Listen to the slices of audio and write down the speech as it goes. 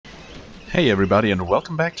Hey everybody, and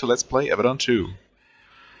welcome back to Let's Play Avadon 2.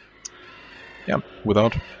 Yep,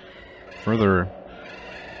 without further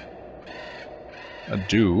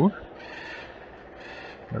ado,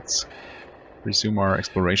 let's resume our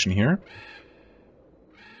exploration here.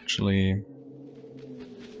 Actually,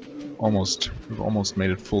 we've almost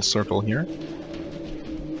made it full circle here.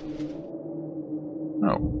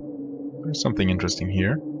 Oh, there's something interesting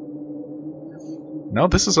here. No,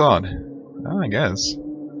 this is odd. I guess.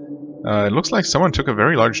 It looks like someone took a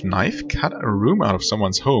very large knife, cut a room out of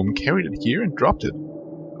someone's home, carried it here, and dropped it.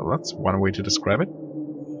 Well, that's one way to describe it.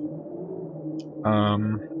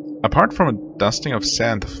 Apart from a dusting of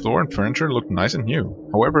sand, the floor and furniture look nice and new.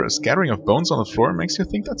 However, a scattering of bones on the floor makes you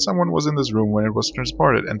think that someone was in this room when it was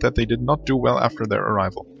transported, and that they did not do well after their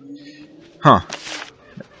arrival. Huh.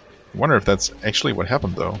 I wonder if that's actually what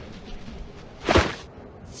happened, though.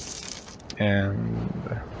 And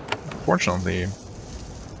unfortunately,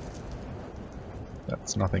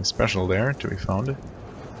 that's nothing special there to be found.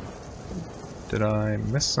 Did I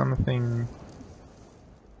miss something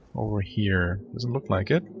over here? Doesn't look like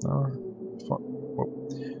it.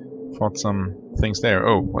 Fought some things there.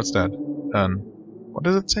 Oh, what's that? What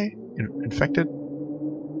does it say? Infected?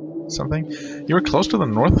 Something? You are close to the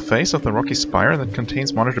north face of the rocky spire that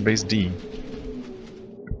contains monitor base D.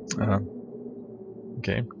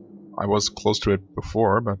 Okay. I was close to it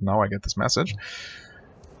before, but now I get this message.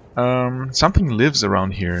 Something lives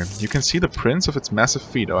around here. You can see the prints of its massive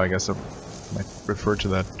feet. Oh, I guess I might refer to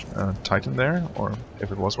that titan there, or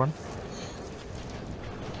if it was one.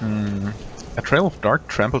 A trail of dark,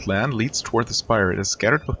 trampled land leads toward the spire. It is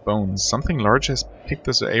scattered with bones. Something large has picked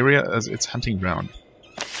this area as its hunting ground.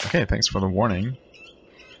 Okay, thanks for the warning.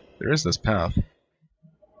 There is this path.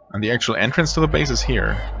 And the actual entrance to the base is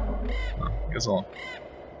here. Well, I guess I'll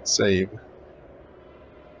save.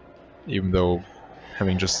 Even though,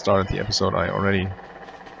 having just started the episode, I already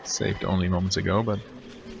saved only moments ago, but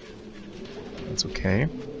that's okay.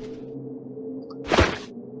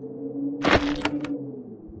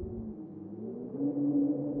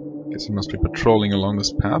 Guess he must be patrolling along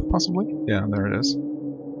this path, possibly? Yeah, there it is.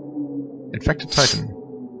 Infected Titan.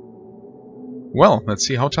 Well, let's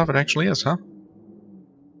see how tough it actually is, huh?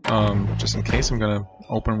 Just in case, I'm gonna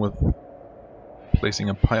open with placing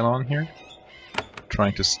a pylon here.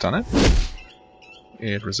 Trying to stun it.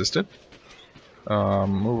 It resisted.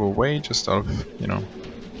 Move away just out of, you know,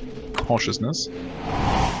 cautiousness.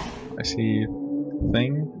 I see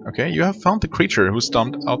thing. Okay, you have found the creature who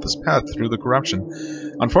stomped out this path through the corruption.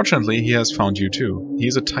 Unfortunately, he has found you too. He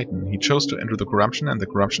is a titan. He chose to enter the corruption, and the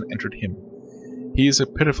corruption entered him. He is a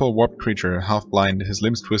pitiful warped creature, half blind, his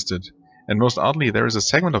limbs twisted. And most oddly, there is a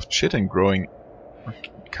segment of chitin growing.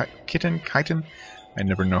 Chitin? I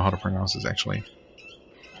never know how to pronounce this actually.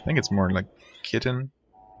 I think it's more like kitten.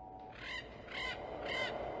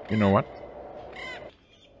 You know what?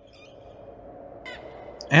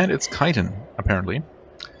 And it's chitin, apparently.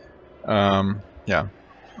 Yeah.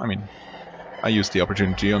 I mean, I used the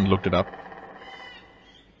opportunity and looked it up.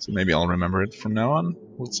 So maybe I'll remember it from now on.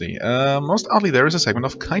 We'll see. Most oddly, there is a segment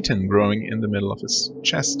of chitin growing in the middle of his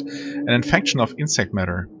chest. An infection of insect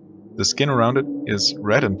matter. The skin around it is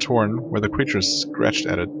red and torn, where the creature scratched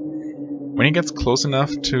at it. When he gets close enough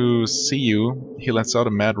to see you, he lets out a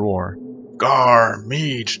mad roar. Gar!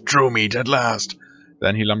 Meat! True meat at last!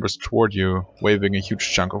 Then he lumbers toward you, waving a huge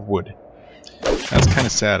chunk of wood. That's kind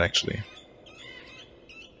of sad, actually.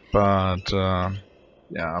 But, yeah,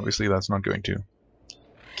 obviously that's not going to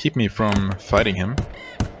keep me from fighting him.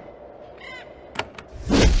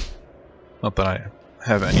 Not that I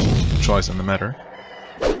have any choice in the matter.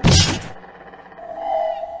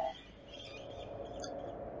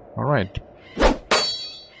 Alright.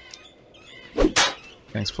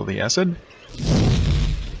 Thanks for the acid.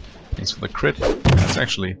 Thanks for the crit. That's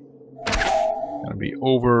actually gonna be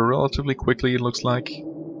over relatively quickly, it looks like.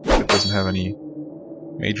 It doesn't have any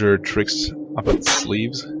major tricks up its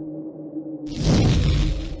sleeves.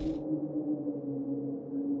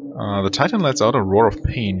 The Titan lets out a roar of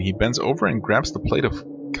pain. He bends over and grabs the plate of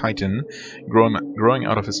chitin growing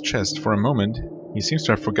out of his chest. For a moment, he seems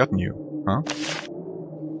to have forgotten you. Huh?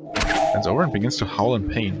 Bends over and begins to howl in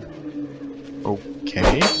pain.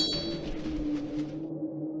 Okay.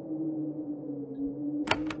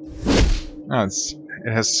 Oh,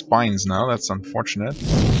 it has spines now, that's unfortunate.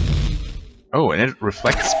 Oh, and it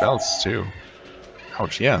reflects spells too.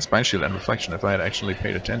 Ouch, yeah, spine shield and reflection. If I had actually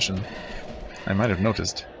paid attention, I might have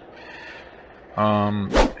noticed.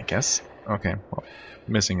 I guess. Okay, well,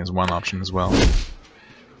 missing is one option as well.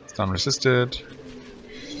 Stun resisted.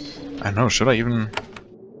 I don't know, should I even...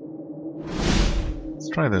 Let's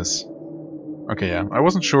try this. Okay, yeah. I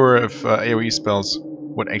wasn't sure if AoE spells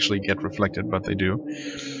would actually get reflected, but they do.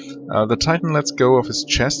 The Titan lets go of his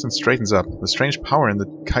chest and straightens up. The strange power in the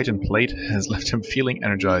chitin plate has left him feeling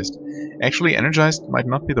energized. Actually, energized might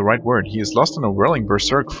not be the right word. He is lost in a whirling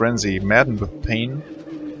berserk frenzy, maddened with pain,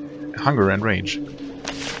 hunger, and rage.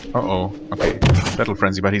 Uh-oh. Okay. Battle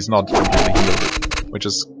frenzy, but he's not completely healed. Which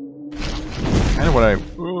is kind of what I...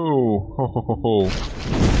 Oh, ho, ho, ho, ho.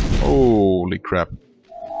 Holy crap.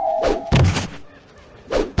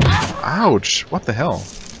 Ouch! What the hell?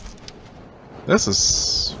 This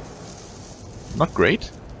is... not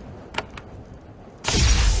great.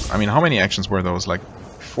 I mean, how many actions were those? Like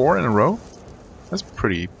 4 in a row? That's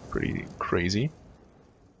pretty crazy.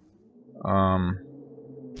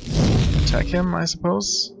 Attack him, I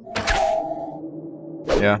suppose?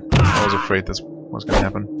 Yeah, I was afraid this was gonna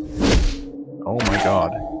happen. Oh my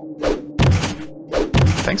god.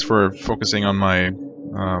 Thanks for focusing on my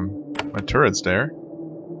my turrets there.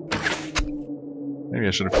 Maybe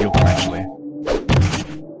I should have healed them actually.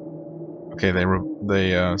 Okay, they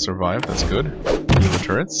survived. That's good. Heal the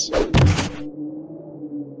turrets.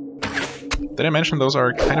 Did I mention those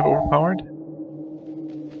are kind of overpowered?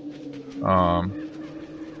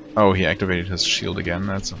 Oh, he activated his shield again.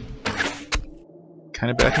 That's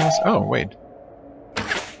kind of bad news. Oh, wait.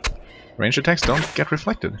 Ranged attacks don't get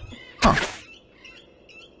reflected. Huh.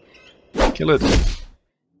 Kill it.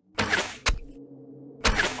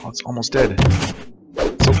 Oh, it's almost dead.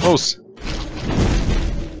 So close.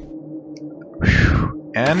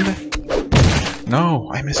 Whew. And...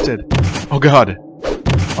 no, I missed it. Oh god.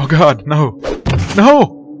 Oh god, no.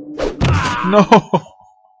 No! No!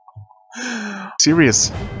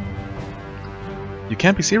 Serious. You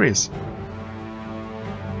can't be serious.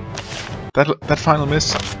 That final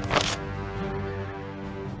miss.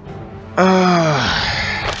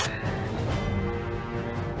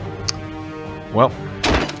 Well.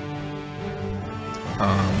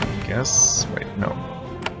 Guess. Wait, no.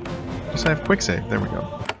 Just have quick save. There we go.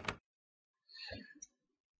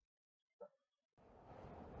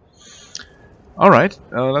 Alright,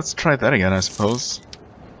 let's try that again, I suppose.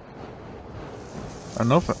 I don't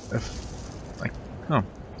know if like, oh,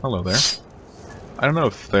 hello there. I don't know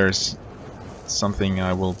if there's something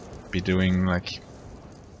I will be doing like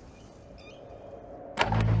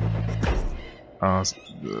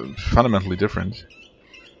fundamentally differently.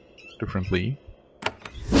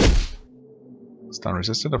 Stun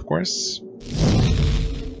resisted, of course.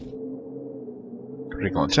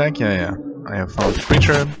 Critical attack, yeah. I have found the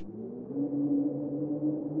creature.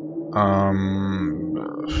 I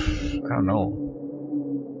don't know.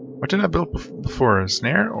 What did I build before? A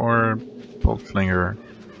snare or bolt flinger?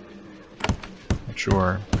 Not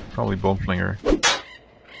sure. Probably bolt flinger.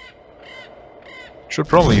 Should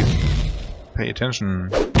probably pay attention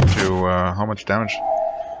to how much damage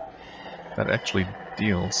that actually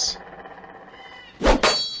deals.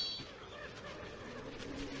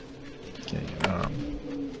 Okay,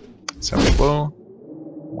 7 blow,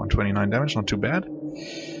 129 damage, not too bad.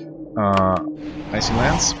 Icy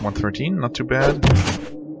Lance, 113, not too bad.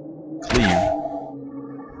 Cleave.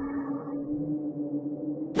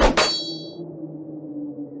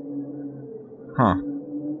 Huh.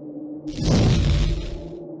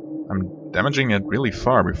 I'm damaging it really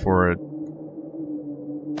far before it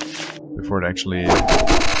actually...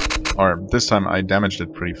 or this time I damaged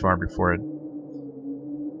it pretty far before it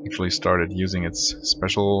actually started using its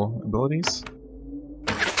special abilities.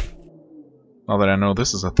 Now that I know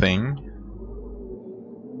this is a thing,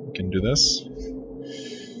 we can do this.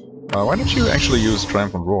 Why don't you actually use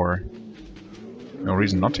Triumphant Roar? No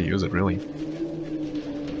reason not to use it, really.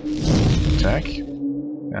 Attack.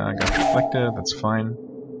 Yeah, I got deflected, that's fine.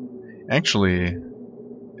 Actually,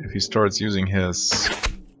 if he starts using his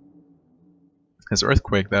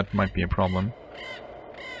Earthquake, that might be a problem.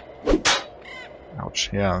 Ouch,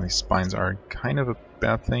 yeah, these spines are kind of a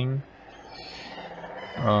bad thing.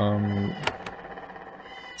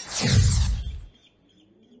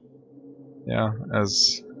 Yeah,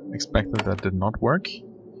 as expected, that did not work.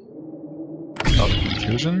 Without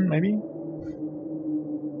confusion, maybe?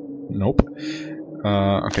 Nope.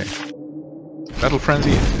 Okay. Battle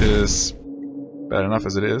Frenzy is bad enough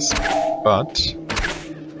as it is, but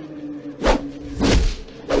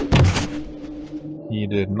he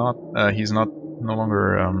did not. He's no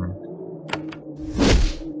longer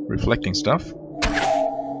reflecting stuff.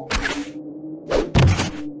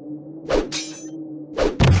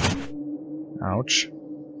 Ouch.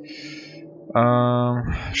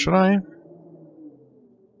 Should I?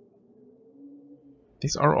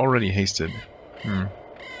 These are already hasted.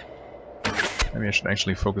 Maybe I should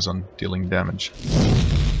actually focus on dealing damage.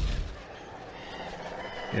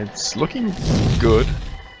 It's looking good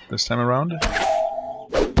this time around.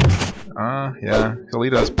 Yeah,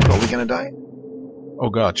 Kalita is probably gonna die. Oh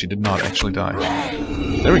god, she did not actually die.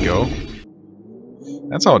 There we go.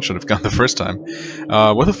 That's how it should have gone the first time.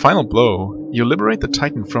 With a final blow, you liberate the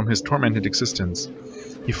Titan from his tormented existence.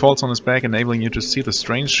 He falls on his back, enabling you to see the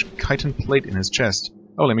strange chitin plate in his chest.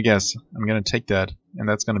 Oh, let me guess. I'm gonna take that, and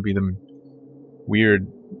that's gonna be the weird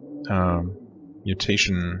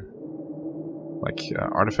mutation, like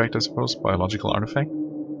artifact, I suppose, biological artifact.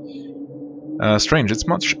 Strange. It's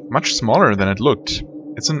much smaller than it looked.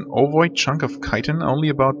 It's an ovoid chunk of chitin, only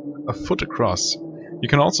about a foot across. You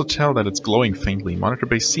can also tell that it's glowing faintly. Monitor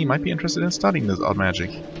Base C might be interested in studying this odd magic.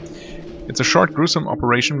 It's a short, gruesome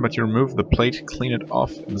operation, but you remove the plate, clean it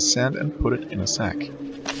off in the sand, and put it in a sack.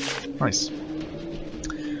 Nice.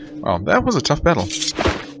 Well, that was a tough battle.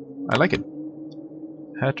 I like it.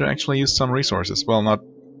 Had to actually use some resources. Well,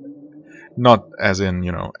 not as in,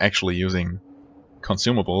 you know, actually using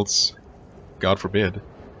consumables. God forbid.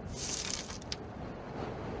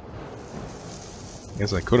 I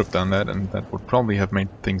guess I could have done that, and that would probably have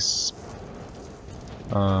made things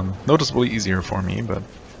noticeably easier for me, but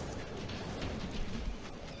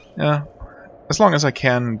yeah, as long as I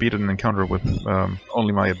can beat an encounter with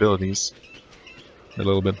only my abilities, a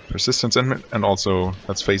little bit persistence, and also,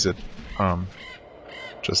 let's face it,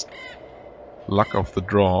 just luck of the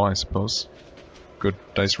draw, I suppose. Good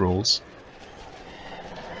dice rolls.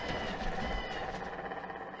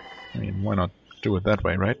 I mean, why not do it that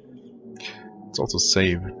way, right? Let's also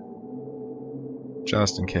save,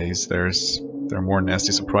 just in case there are more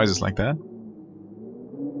nasty surprises like that.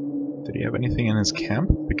 Did he have anything in his camp?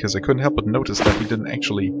 Because I couldn't help but notice that he didn't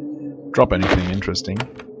actually drop anything interesting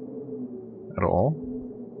at all.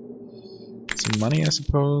 Some money, I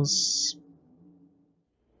suppose.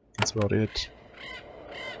 That's about it.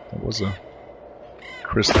 There was a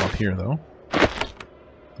crystal up here, though.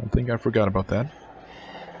 Don't think I forgot about that.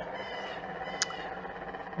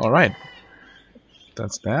 Alright.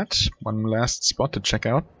 That's that. One last spot to check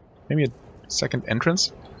out. Maybe a second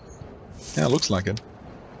entrance? Yeah, looks like it.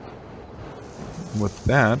 With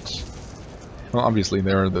that, well, obviously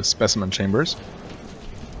there are the specimen chambers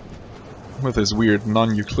with this weird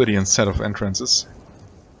non-Euclidean set of entrances.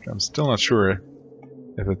 I'm still not sure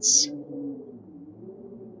if it's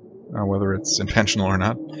whether it's intentional or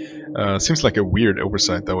not. Seems like a weird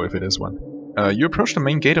oversight, though, if it is one. You approach the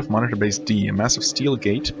main gate of Monitor Base D, a massive steel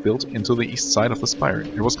gate built into the east side of the spire.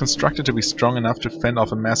 It was constructed to be strong enough to fend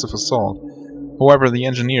off a massive assault. However, the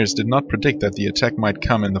engineers did not predict that the attack might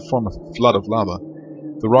come in the form of a flood of lava.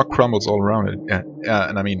 The rock crumbles all around it,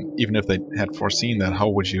 and I mean, even if they had foreseen that, how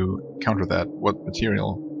would you counter that? What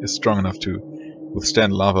material is strong enough to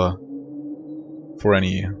withstand lava for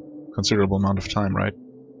any considerable amount of time, right?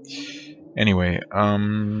 Anyway,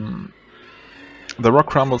 the rock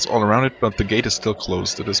crumbles all around it, but the gate is still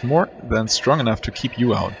closed. It is more than strong enough to keep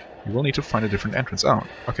you out. You will need to find a different entrance out.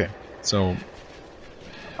 Okay, so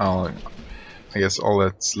I guess all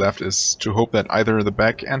that's left is to hope that either the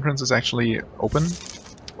back entrance is actually open,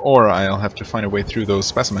 or I'll have to find a way through those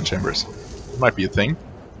specimen chambers. Might be a thing.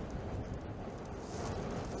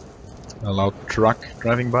 A loud truck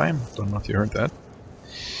driving by. Don't know if you heard that.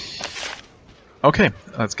 Okay,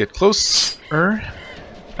 let's get closer.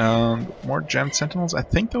 More jammed sentinels. I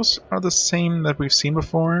think those are the same that we've seen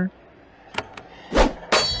before.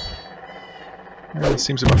 It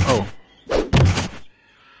seems about... Oh.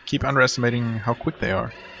 Keep underestimating how quick they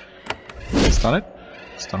are. Stun it.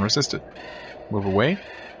 Stun resisted. Move away.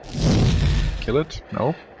 Kill it.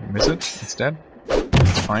 No. Miss it. It's dead.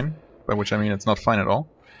 It's fine. By which I mean it's not fine at all.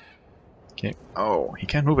 Okay. Oh, he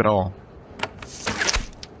can't move at all.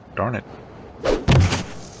 Darn it.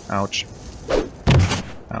 Ouch.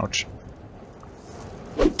 Ouch.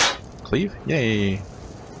 Cleave? Yay!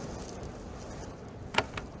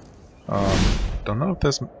 Don't know if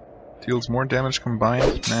this deals more damage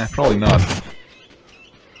combined. Nah, probably not.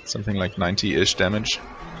 Something like 90-ish damage.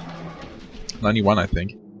 91, I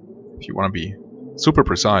think. If you want to be super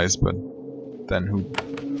precise, but then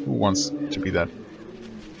who wants to be that?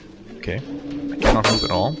 Okay. I cannot move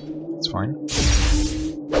at all. It's fine.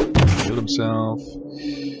 Killed himself.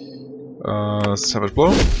 Savage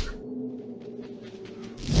blow.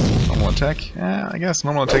 Normal attack. I guess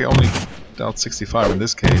normal attack only dealt 65 in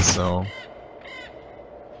this case, so...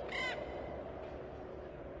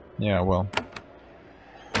 Yeah, well.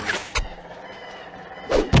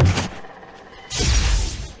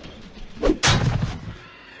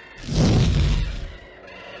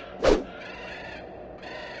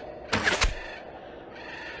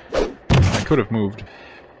 I could have moved.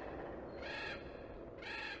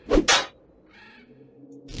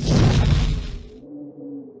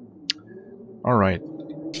 Alright.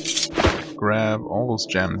 Grab all those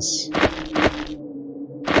gems.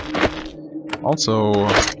 Also,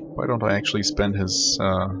 why don't I actually spend his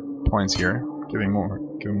points here? Giving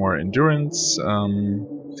more endurance.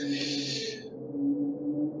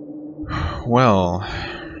 Well,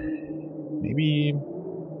 maybe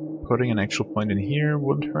putting an actual point in here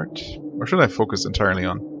wouldn't hurt. Or should I focus entirely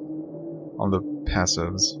on the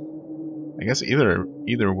passives? I guess either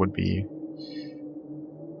would be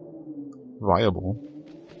viable.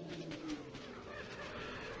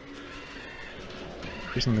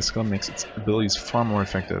 Increasing the skill makes its abilities far more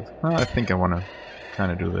effective. Well, I think I want to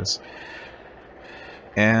kind of do this.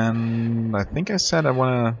 And I think I said I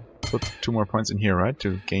want to put 2 more points in here, right?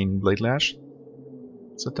 To gain Blade Lash.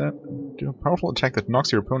 Is it that? Do a powerful attack that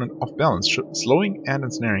knocks your opponent off balance, slowing and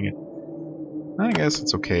ensnaring it. I guess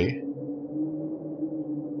it's okay.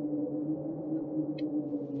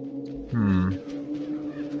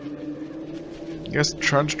 I guess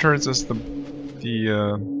Charge Turrets is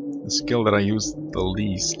the skill that I use the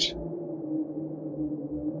least.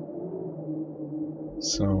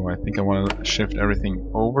 So I think I want to shift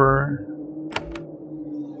everything over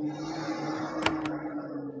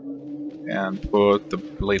and put the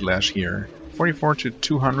Blade Lash here. 44 to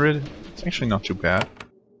 200. It's actually not too bad. I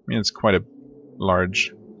mean, it's quite a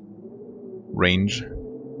large range.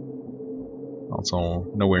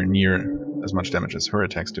 Also, nowhere near as much damage as her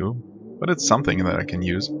attacks do. But it's something that I can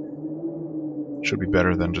use. Should be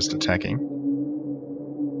better than just attacking.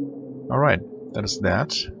 Alright, that is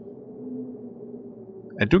that.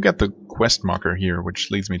 I do get the quest marker here,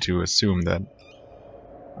 which leads me to assume that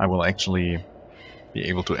I will actually be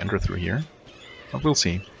able to enter through here. But we'll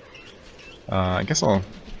see. I guess I'll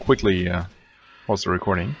quickly pause the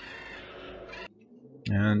recording.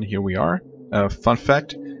 And here we are. Fun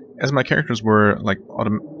fact, as my characters were like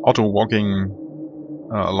auto-walking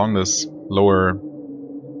along this lower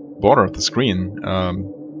border of the screen,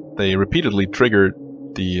 they repeatedly triggered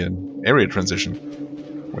the area transition,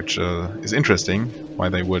 which is interesting. Why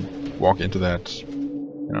they would walk into that,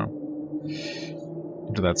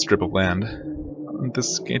 into that strip of land. And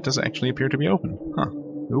this gate does actually appear to be open. Huh?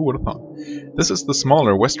 Who would have thought? This is the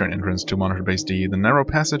smaller western entrance to Monitor Base D. The narrow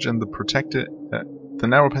passage and the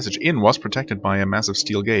narrow passage in was protected by a massive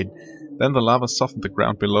steel gate. Then the lava softened the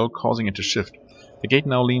ground below, causing it to shift. The gate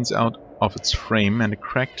now leans out of its frame, and a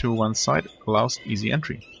crack to one side allows easy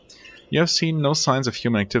entry. You have seen no signs of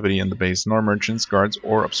human activity in the base, nor merchants, guards,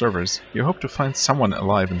 or observers. You hope to find someone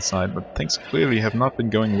alive inside, but things clearly have not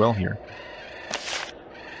been going well here.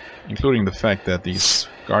 Including the fact that these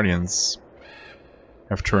guardians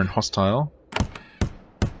have turned hostile.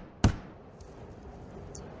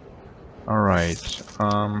 Alright,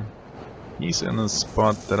 he's in a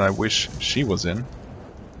spot that I wish she was in.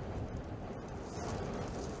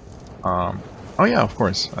 Oh yeah, of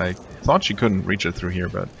course. I thought she couldn't reach it through here,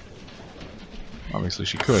 but obviously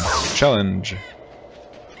she could. Challenge.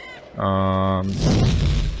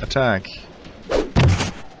 Attack.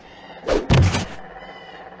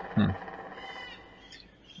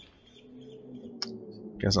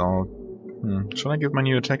 Guess I'll... Should I give my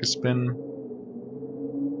new attack a spin?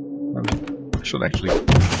 I should actually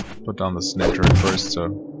put down the snare turret first,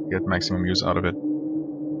 so get maximum use out of it.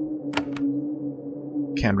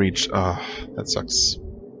 Can't reach. That sucks.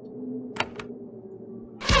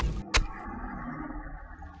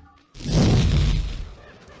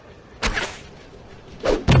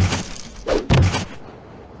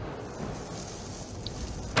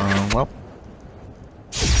 Well.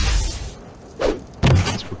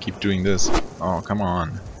 Guess we'll keep doing this. Oh, come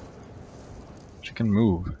on. She can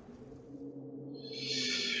move.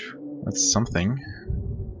 That's something.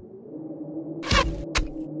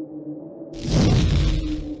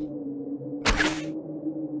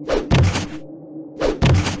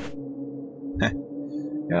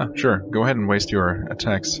 Yeah, sure. Go ahead and waste your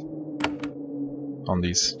attacks on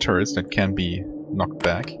these turrets that can be knocked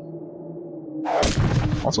back.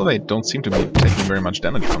 Also, they don't seem to be taking very much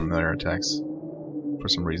damage from their attacks for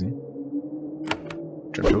some reason,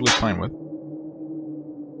 which I'm totally fine with.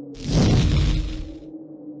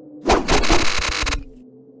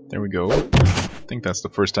 There we go. I think that's the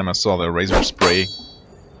first time I saw the razor spray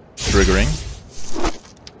triggering.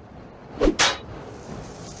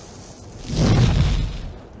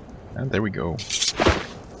 And there we go.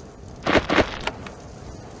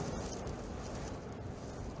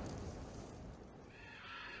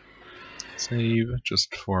 Save,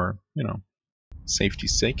 just for,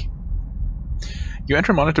 safety's sake. You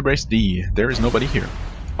enter Monitor Base D. There is nobody here.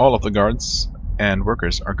 All of the guards and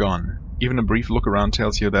workers are gone. Even a brief look around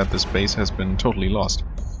tells you that this base has been totally lost.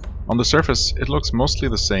 On the surface, it looks mostly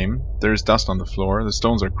the same. There is dust on the floor, the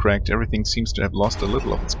stones are cracked, everything seems to have lost a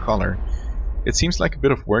little of its color. It seems like a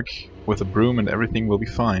bit of work with a broom and everything will be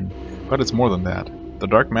fine. But it's more than that. The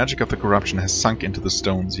dark magic of the corruption has sunk into the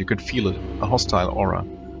stones. You can feel it, a hostile aura.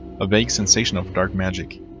 A vague sensation of dark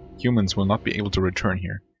magic. Humans will not be able to return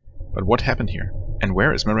here. But what happened here? And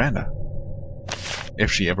where is Miranda? If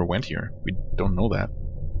she ever went here. We don't know that.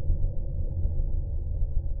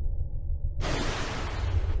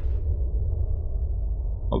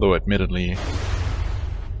 Although admittedly,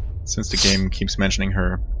 since the game keeps mentioning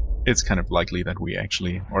her, it's kind of likely that we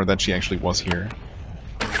actually, or that she actually was here.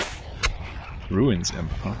 Ruins imp,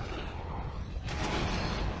 huh?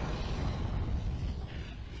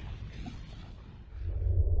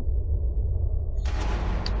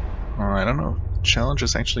 I don't know if the challenge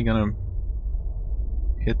is actually gonna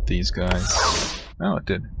hit these guys. Oh, it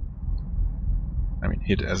did. I mean,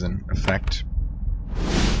 hit as an effect.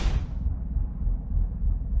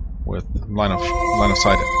 With line of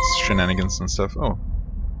sight shenanigans and stuff. Oh,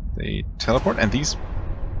 they teleport, and these.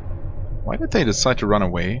 Why did they decide to run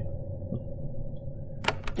away?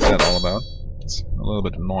 What's that all about? It's a little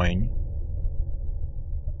bit annoying.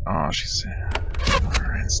 Oh, she's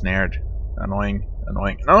ensnared. Annoying,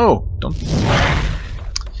 annoying. No, don't.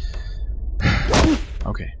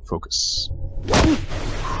 Okay, focus.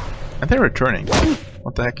 And they're returning.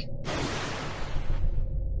 What the heck?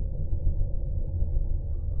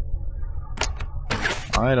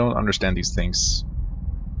 I don't understand these things.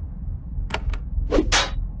 We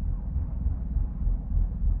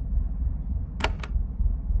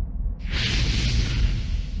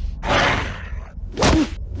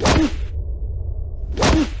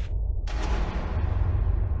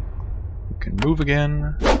can move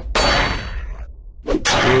again.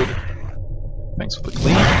 Good. Thanks for the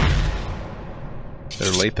clean.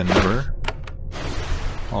 Better late than never.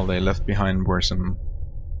 All they left behind were some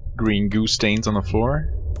green goo stains on the floor.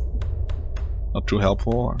 Not too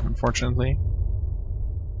helpful, unfortunately.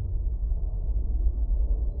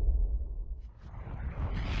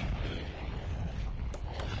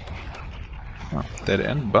 Oh, dead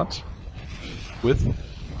end, but with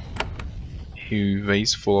a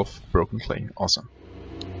vase full of broken clay. Awesome.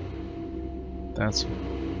 That's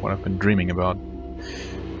what I've been dreaming about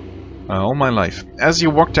all my life. As you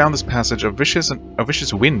walk down this passage, a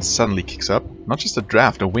vicious wind suddenly kicks up. Not just a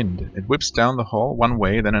draft, a wind. It whips down the hall one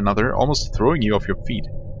way, then another, almost throwing you off your feet.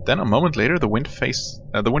 Then a moment later, the wind fades.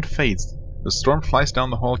 The storm flies down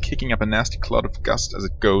the hall, kicking up a nasty cloud of gust as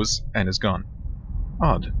it goes, and is gone.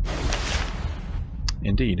 Odd.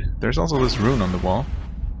 Indeed. There's also this rune on the wall.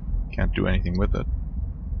 Can't do anything with it,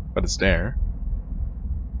 but it's there.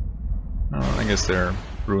 Oh, I guess there are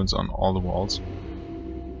runes on all the walls.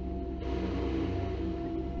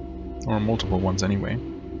 Or multiple ones anyway.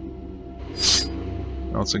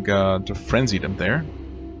 I also got a frenzied up there.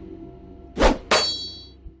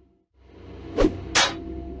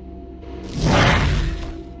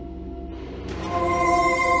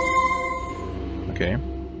 Okay.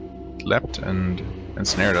 Leapt and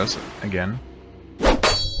ensnared us again.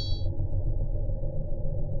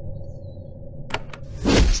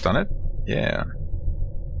 Stun it? Yeah.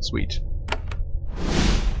 Sweet.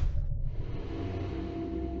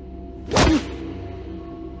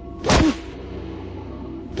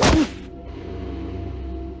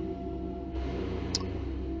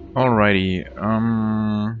 Alrighty,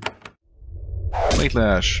 Blade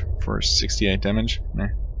Lash for 68 damage. Meh.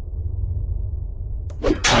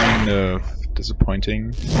 Kind of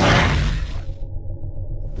disappointing.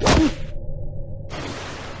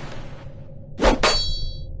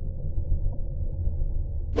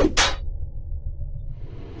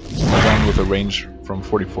 Down with a range from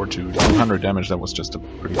 44 to 200 damage, that was just a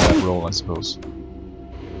pretty bad roll, I suppose.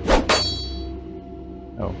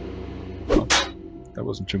 Oh. Well, that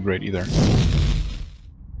wasn't too great either.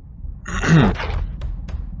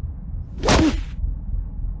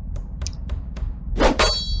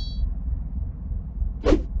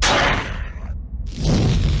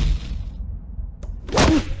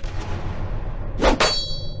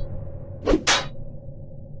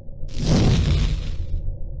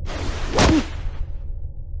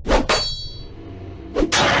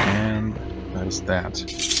 And that is that.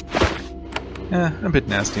 A bit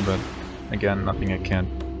nasty, but again, nothing I can't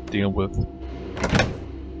deal with.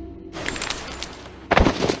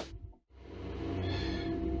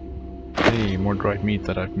 Hey, more dried meat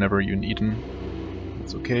that I've never even eaten.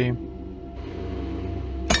 That's okay.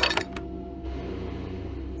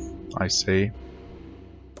 I say.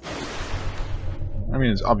 I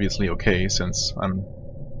mean, it's obviously okay, since I'm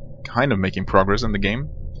kind of making progress in the game.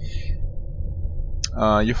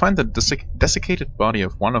 You find the desiccated body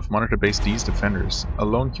of one of Monitor Base D's defenders, a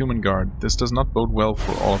lone human guard. This does not bode well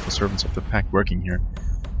for all of the servants of the pack working here.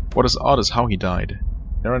 What is odd is how he died.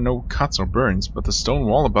 There are no cuts or burns, but the stone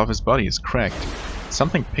wall above his body is cracked.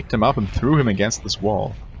 Something picked him up and threw him against this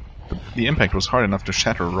wall. The impact was hard enough to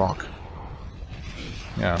shatter rock.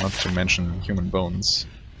 Yeah, not to mention human bones.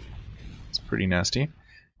 It's pretty nasty.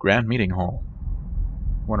 Grand Meeting Hall.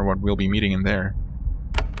 Wonder what we'll be meeting in there.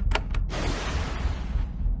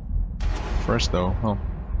 First though, well,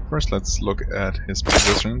 first let's look at his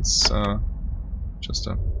positions. Just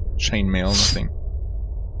a chainmail, nothing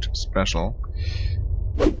too special.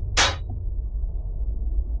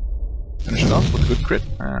 Finish it off with a good crit.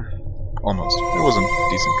 Almost. It was a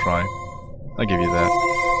decent try. I'll give you that.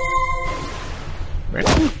 Where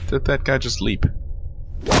did that guy just leap?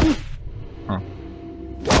 Huh.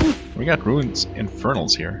 We got ruins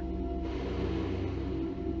infernals here.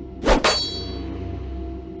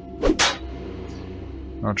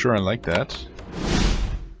 Not sure I like that.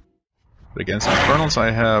 But against infernals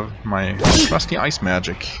I have my trusty ice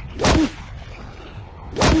magic.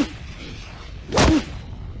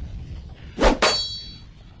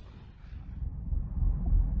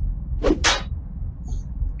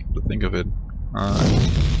 To think of it.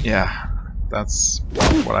 Yeah, that's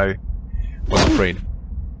what I was afraid.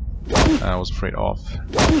 I was afraid of.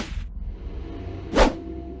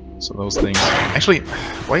 So those things. Actually,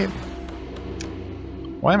 why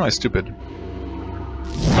am I stupid?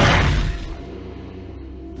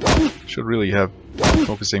 Should really have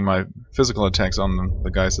focusing my physical attacks on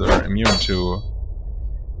the guys that are immune to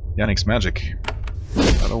Yannick's magic.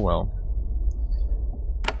 But oh well.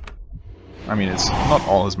 I mean, it's not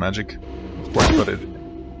all his magic, of course, but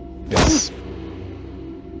it's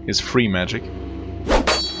his free magic.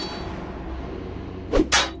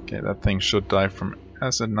 Okay, that thing should die from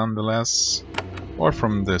acid nonetheless. Or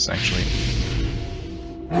from this, actually.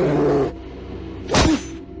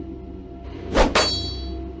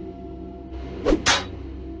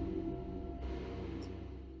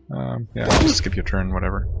 Yeah, just skip your turn,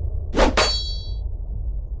 whatever.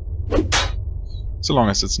 So long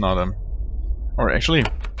as it's not or actually,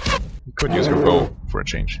 you could use your bow for a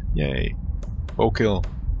change. Yay. Bow kill.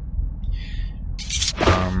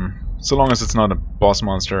 So long as it's not a boss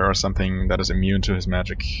monster or something that is immune to his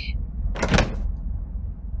magic.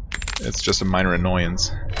 It's just a minor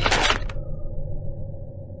annoyance.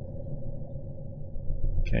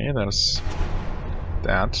 Okay, that's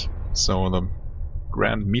that. So the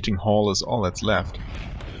Grand Meeting Hall is all that's left.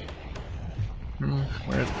 We're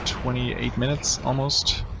at 28 minutes,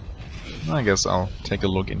 almost. I guess I'll take a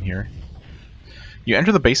look in here. You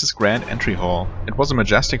enter the base's Grand Entry Hall. It was a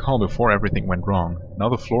majestic hall before everything went wrong. Now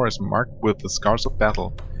the floor is marked with the scars of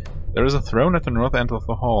battle. There is a throne at the north end of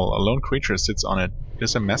the hall. A lone creature sits on it. It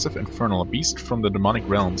is a massive infernal, a beast from the demonic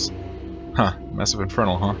realms. Huh, massive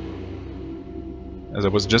infernal, huh? As I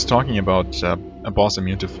was just talking about a boss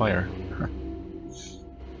immune to fire.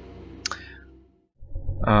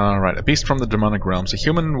 Right, a beast from the demonic realms. A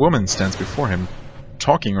human woman stands before him,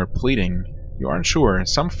 talking or pleading. You aren't sure.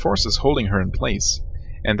 Some force is holding her in place.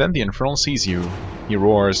 And then the infernal sees you. He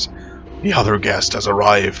roars, "The other guest has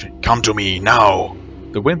arrived! Come to me, now!"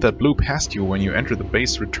 The wind that blew past you when you entered the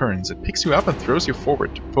base returns. It picks you up and throws you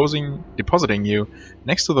forward, depositing you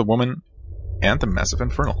next to the woman and the massive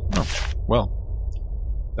infernal. Oh, well.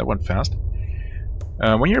 That went fast.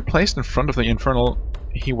 When you're placed in front of the infernal,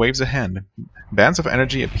 he waves a hand. Bands of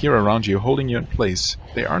energy appear around you, holding you in place.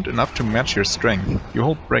 They aren't enough to match your strength.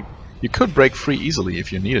 You could break free easily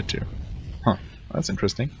if you needed to. Huh, that's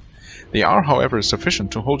interesting. They are, however,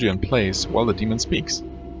 sufficient to hold you in place while the demon speaks.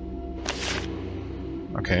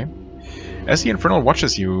 Okay. As the infernal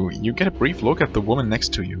watches you, you get a brief look at the woman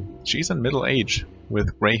next to you. She's in middle age,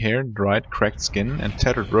 with grey hair, dried, cracked skin, and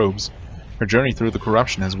tattered robes. Her journey through the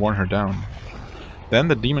corruption has worn her down. Then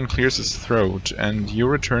the demon clears his throat, and you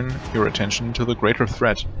return your attention to the greater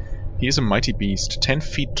threat. He is a mighty beast, 10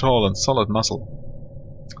 feet tall and solid muscle.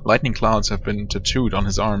 Lightning clouds have been tattooed on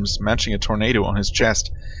his arms, matching a tornado on his chest.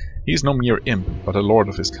 He is no mere imp, but a lord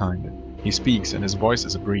of his kind. He speaks, and his voice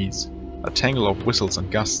is a breeze, a tangle of whistles and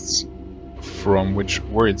gusts, from which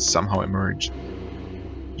words somehow emerge.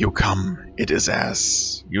 "You come, it is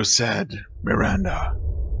as you said, Miranda."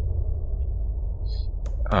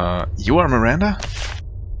 You are Miranda?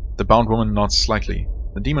 The bound woman nods slightly.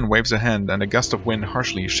 The demon waves a hand, and a gust of wind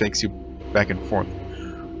harshly shakes you back and forth.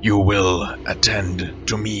 "You will attend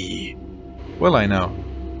to me." Will I now?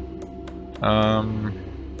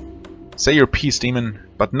 Say your piece, demon,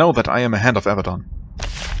 but know that I am a hand of Avadon.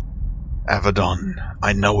 Avadon,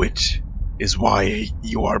 I know it, is why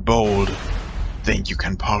you are bold. think you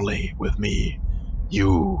can parley with me?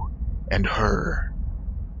 You and her.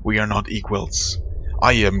 We are not equals.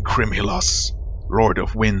 I am Krymhylas, Lord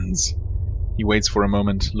of Winds. He waits for a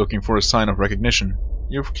moment, looking for a sign of recognition.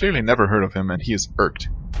 You've clearly never heard of him, and he is irked.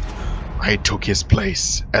 I took his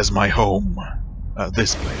place as my home.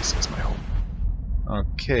 This place is my home.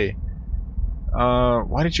 Okay.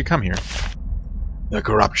 Why did you come here? The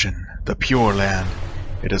corruption, the pure land.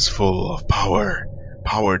 It is full of power.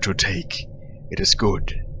 Power to take. It is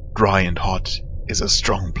good. Dry and hot. Is a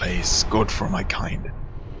strong place. Good for my kind.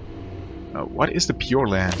 What is the pure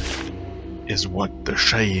land? Is what the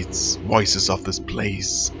shades, voices of this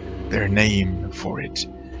place, their name for it.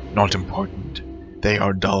 Not important. They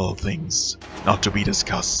are dull things, not to be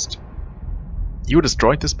discussed. You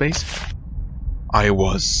destroyed this base? I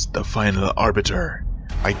was the final arbiter.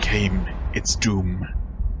 I came, its doom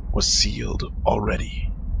was sealed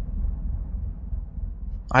already.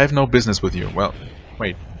 I have no business with you. Well,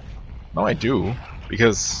 wait. No, I do.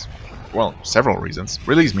 Because, well, several reasons.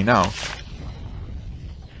 Release me now.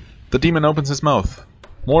 The demon opens his mouth.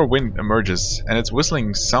 More wind emerges, and its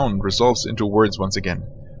whistling sound resolves into words once again.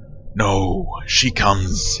 No, she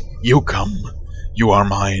comes. You come. You are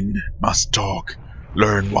mine. Must talk.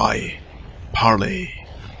 Learn why. Parley.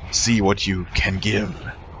 See what you can give.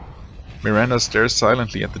 Miranda stares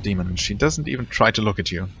silently at the demon. She doesn't even try to look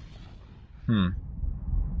at you. I'm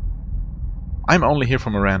only here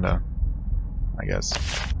for Miranda, I guess.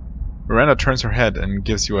 Miranda turns her head and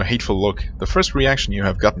gives you a hateful look, the first reaction you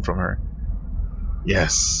have gotten from her.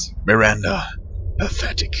 Yes, Miranda.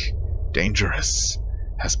 Pathetic. Dangerous.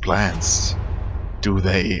 Has plans. Do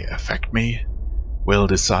they affect me? We'll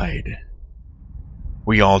decide.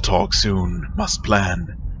 We all talk soon. Must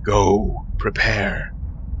plan. Go. Prepare.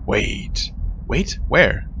 Wait. Wait?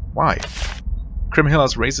 Where? Why?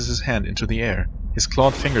 Krymhylas raises his hand into the air. His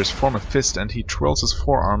clawed fingers form a fist and he twirls his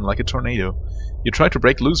forearm like a tornado. You try to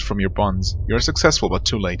break loose from your bonds. You are successful, but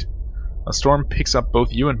too late. A storm picks up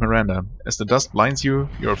both you and Miranda. As the dust blinds you,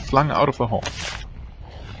 you are flung out of the hall.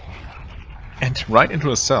 And right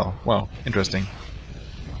into a cell. Wow, interesting.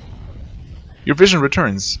 Your vision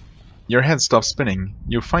returns. Your head stops spinning.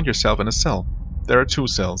 You find yourself in a cell. There are 2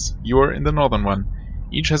 cells. You are in the northern one.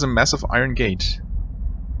 Each has a massive iron gate.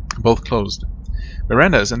 Both closed.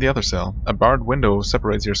 Miranda is in the other cell. A barred window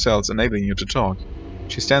separates your cells, enabling you to talk.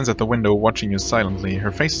 She stands at the window, watching you silently.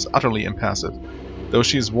 Her face is utterly impassive. Though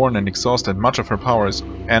she is worn and exhausted, much of her powers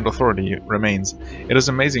and authority remains. It is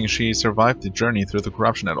amazing she survived the journey through the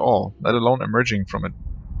corruption at all, let alone emerging from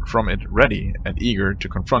it ready and eager to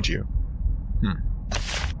confront you.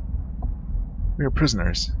 We are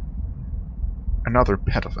prisoners. Another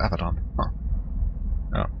pet of Avadon. Huh.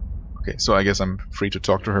 Oh. Okay, so I guess I'm free to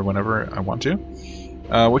talk to her whenever I want to.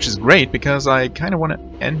 Which is great, because I kind of want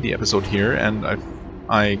to end the episode here, and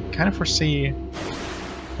I kind of foresee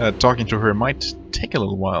talking to her might take a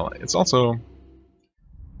little while. It's also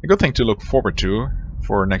a good thing to look forward to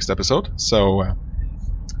for next episode. So,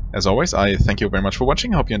 as always, I thank you very much for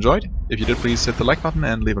watching. I hope you enjoyed. If you did, please hit the like button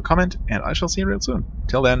and leave a comment, and I shall see you real soon.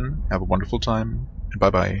 Till then, have a wonderful time, and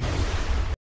bye-bye.